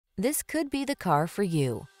This could be the car for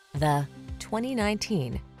you. The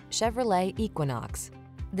 2019 Chevrolet Equinox.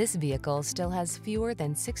 This vehicle still has fewer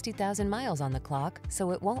than 60,000 miles on the clock,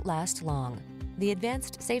 so it won't last long. The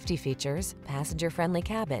advanced safety features, passenger-friendly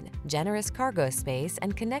cabin, generous cargo space,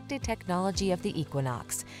 and connected technology of the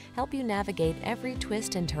Equinox help you navigate every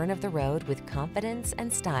twist and turn of the road with confidence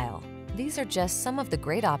and style. These are just some of the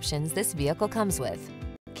great options this vehicle comes with: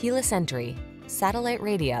 keyless entry, satellite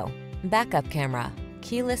radio, backup camera,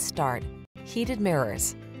 keyless start, heated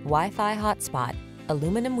mirrors, Wi-Fi hotspot,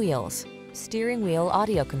 aluminum wheels, steering wheel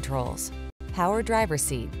audio controls, power driver's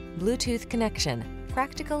seat, Bluetooth connection.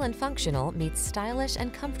 Practical and functional meets stylish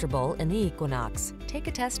and comfortable in the Equinox. Take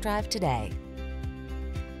a test drive today.